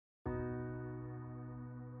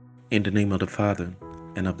In the name of the Father,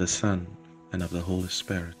 and of the Son, and of the Holy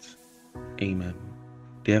Spirit. Amen.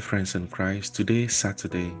 Dear friends in Christ, today is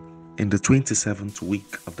Saturday, in the 27th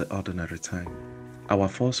week of the Ordinary Time. Our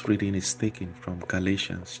first reading is taken from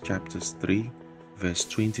Galatians chapters 3, verse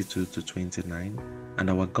 22 to 29, and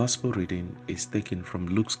our Gospel reading is taken from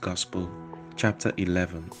Luke's Gospel, chapter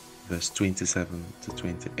 11, verse 27 to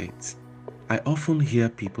 28. I often hear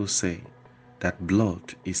people say that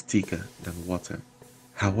blood is thicker than water.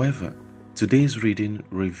 However, today's reading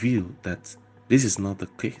reveals that this is not the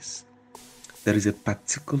case. There is a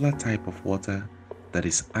particular type of water that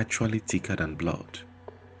is actually thicker than blood.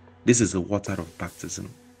 This is the water of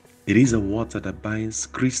baptism. It is a water that binds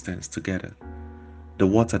Christians together, the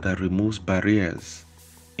water that removes barriers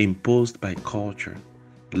imposed by culture,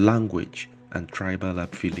 language, and tribal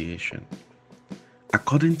affiliation.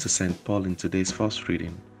 According to St. Paul in today's first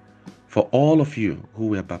reading, for all of you who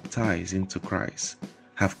were baptized into Christ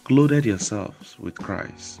have clothed yourselves with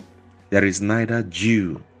Christ. There is neither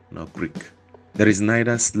Jew nor Greek. There is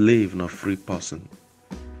neither slave nor free person.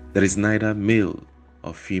 There is neither male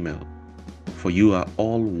or female, for you are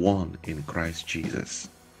all one in Christ Jesus,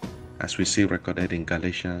 as we see recorded in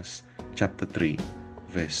Galatians chapter 3,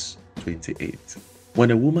 verse 28.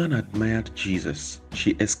 When a woman admired Jesus,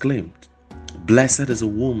 she exclaimed, "Blessed is the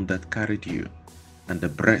womb that carried you, and the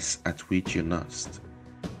breast at which you nursed."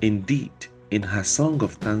 Indeed, in her song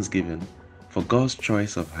of thanksgiving for God's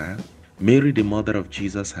choice of her, Mary, the mother of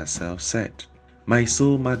Jesus herself, said, "My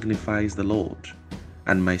soul magnifies the Lord,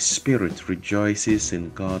 and my spirit rejoices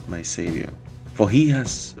in God my Savior. For he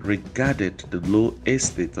has regarded the low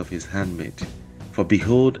estate of his handmaid. For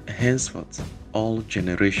behold, henceforth all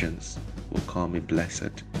generations will call me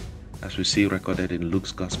blessed." As we see recorded in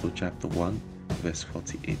Luke's Gospel chapter 1, verse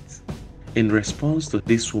 48. In response to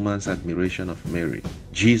this woman's admiration of Mary,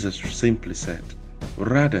 Jesus simply said,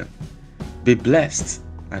 "Rather, be blessed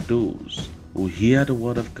are those who hear the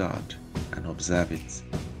word of God and observe it,"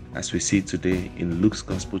 as we see today in Luke's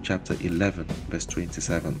Gospel chapter 11, verse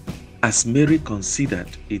 27. As Mary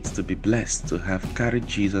considered it to be blessed to have carried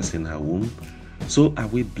Jesus in her womb, so are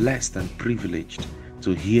we blessed and privileged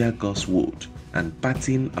to hear God's word and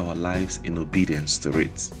pattern our lives in obedience to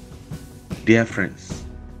it. Dear friends,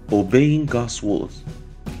 obeying God's word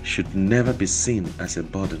should never be seen as a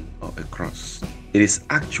burden or a cross. It is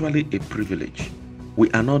actually a privilege.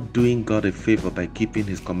 We are not doing God a favor by keeping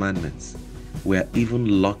his commandments. We are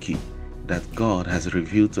even lucky that God has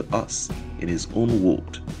revealed to us in his own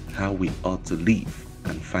word how we ought to live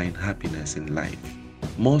and find happiness in life.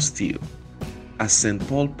 More still, as St.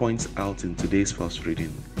 Paul points out in today's first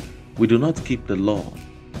reading, we do not keep the law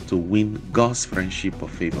to win God's friendship or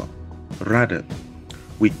favor. Rather,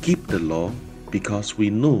 we keep the law because we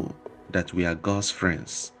know that we are God's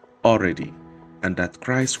friends already and that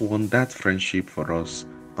Christ won that friendship for us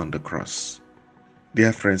on the cross.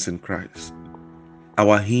 Dear friends in Christ,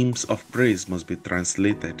 our hymns of praise must be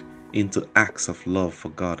translated into acts of love for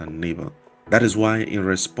God and neighbor. That is why, in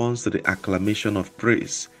response to the acclamation of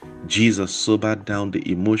praise, Jesus sobered down the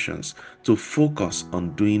emotions to focus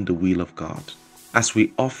on doing the will of God. As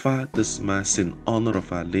we offer this Mass in honor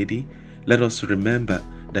of Our Lady, let us remember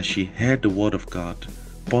that she heard the word of God,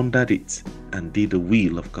 pondered it, and did the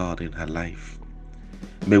will of God in her life.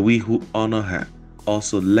 May we who honor her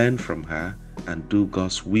also learn from her and do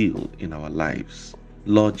God's will in our lives.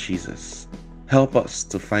 Lord Jesus, help us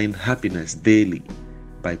to find happiness daily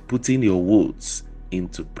by putting your words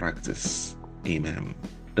into practice. Amen.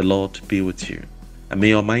 The Lord be with you, and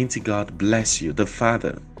may Almighty God bless you, the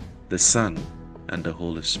Father, the Son, and the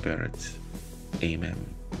Holy Spirit. Amen.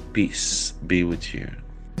 Peace be with you.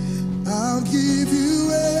 I'll give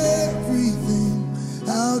you everything.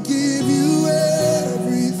 I'll give you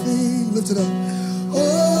everything. Lift it up.